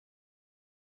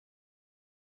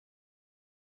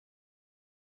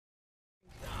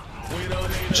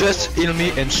Just heal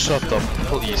me and shut up,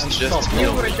 please. Just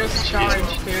heal me.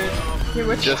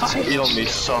 Just heal me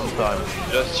sometime.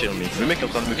 Just heal me. Le mec est en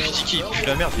train de me critiquer, il pue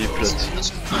la merde et il flotte.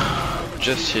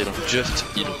 Just heal,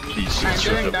 please. I'm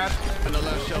doing that.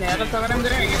 Yeah, that's what I'm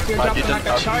doing. If you're I dropping didn't like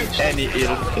a charge. have any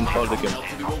heal in all the game.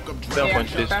 Fair point,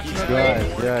 please.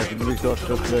 Guys, we got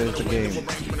to play the game.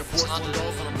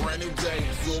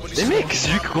 Les mecs,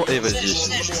 c'est lui qui... Eh, vas-y.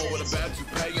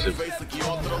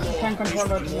 Can't control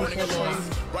that bullshit.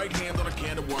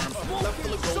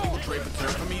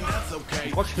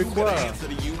 Je crois que je fais quoi?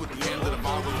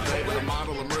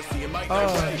 Ah,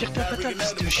 vire ta patate,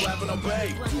 fils de chien.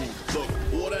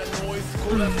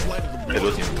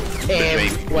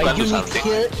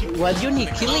 Why you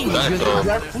need killing me? You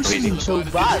are pushing so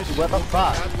bad. What the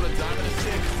fuck?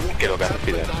 Que lo gana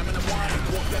Fidel.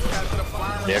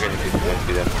 Mira que difícil es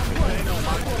Fidel.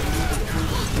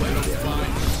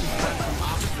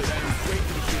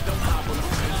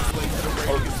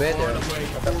 Oh, you better.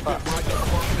 What the fuck?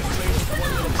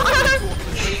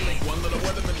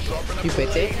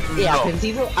 Pipete, ¿he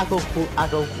aprendido a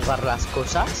conjugar las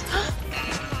cosas?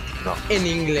 No. ¿En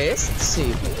inglés?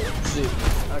 Sí. Sí.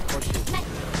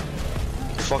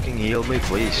 Fucking heal me,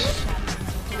 please.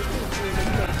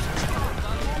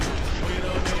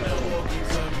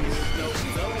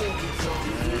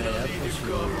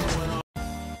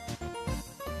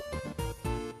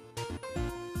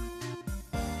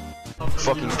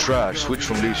 Fucking trash, switch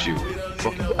from Lucio.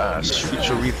 Fucking ass, switch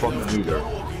to real fucking healer.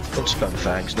 Don't spam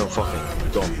fangs, no fucking.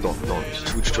 Don't.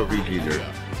 Switch to real healer.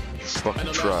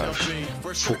 Fucking trash.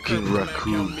 Fucking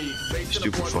raccoon.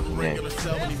 Stupid fucking name.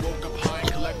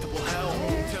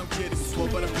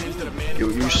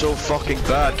 You're so fucking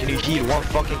bad. Can you heal one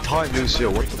fucking time, Lucio?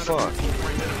 What the fuck?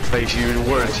 Basically, you're the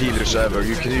worst healers ever.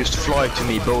 You can just fly to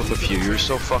me, both of you. You're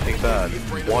so fucking bad.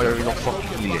 Why are you not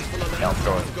fucking healing? Yeah, I'm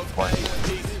going. Why?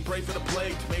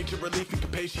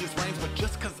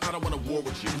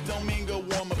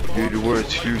 You're the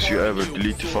worst Lucio ever.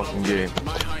 Delete the fucking game.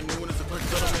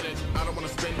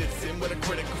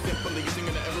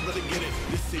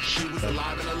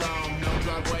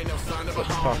 What the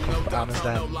fuck off Anna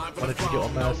then? Why did you get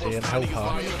on Mercy and help her?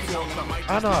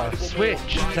 Anna,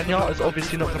 switch! Zenyatta's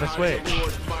obviously not gonna switch.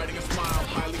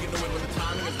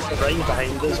 The rain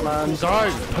behind us, man.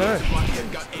 Go, push!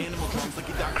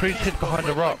 Creed's hid behind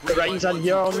a rock. The rain's on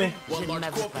here on me.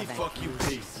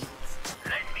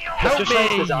 Help Just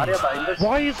me! Zarya behind us.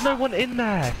 Why is no one in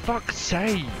there? Fuck's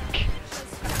sake!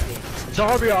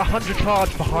 Zarya 100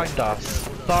 charge behind us.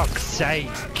 Fuck's sake!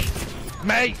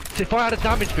 Mate, if I had a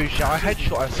damage boost, I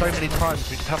headshot her so many times,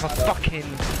 we'd have a fucking...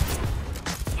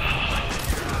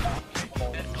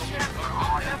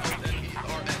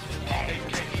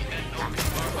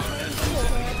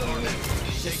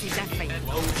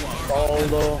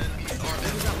 Although...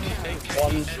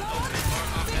 One...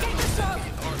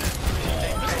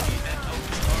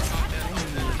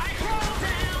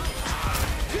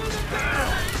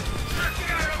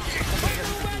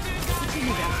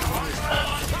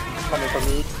 Coming from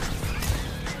me.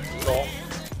 No.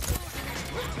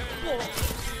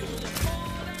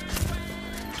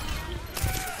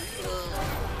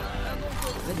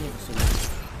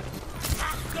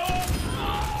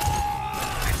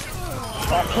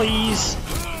 Oh, please.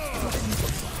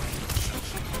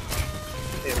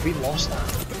 Yeah, we lost that.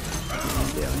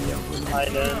 I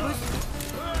know.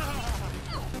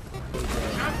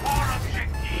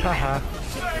 Haha.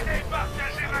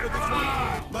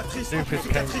 Doofus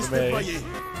came to me.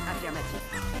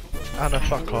 Anna,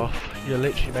 fuck off. You're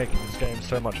literally making this game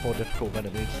so much more difficult than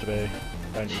it needs to be.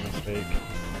 Don't even speak.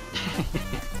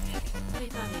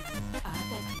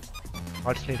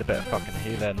 I just need a bit of fucking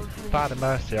healing. If I had a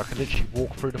Mercy, I could literally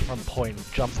walk through the front point,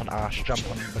 jump on Ash, jump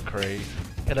on McCree,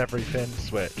 hit everything,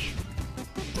 switch.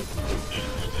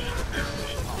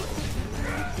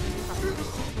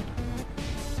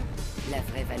 La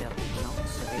vraie valeur des gens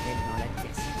se révèle dans la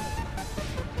pièce.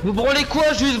 Vous branlez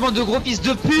quoi, juste bande de gros fils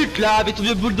de pute là, avec ton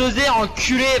vieux bulldozer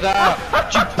enculé, va.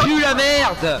 Tu pues la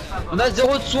merde. On a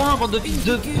zéro de soins, bande de fils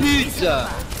de pute.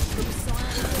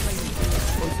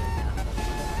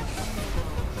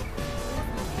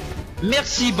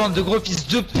 Merci, bande de gros fils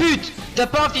de pute. T'as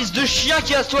pas un fils de chien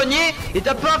qui a soigné, et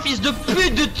t'as pas un fils de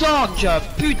pute de tank.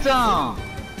 Putain.